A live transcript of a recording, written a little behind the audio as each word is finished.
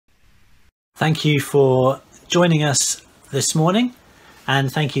Thank you for joining us this morning,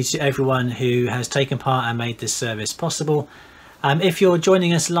 and thank you to everyone who has taken part and made this service possible. If you're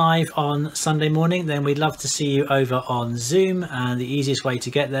joining us live on Sunday morning, then we'd love to see you over on Zoom, and the easiest way to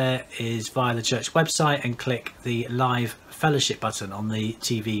get there is via the church website and click the live fellowship button on the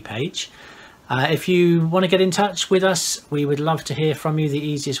TV page. If you want to get in touch with us, we would love to hear from you. The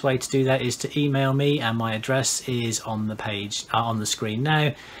easiest way to do that is to email me, and my address is on the page on the screen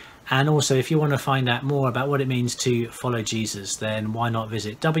now. And also, if you want to find out more about what it means to follow Jesus, then why not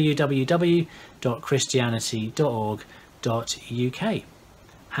visit www.christianity.org.uk.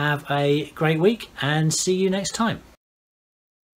 Have a great week and see you next time.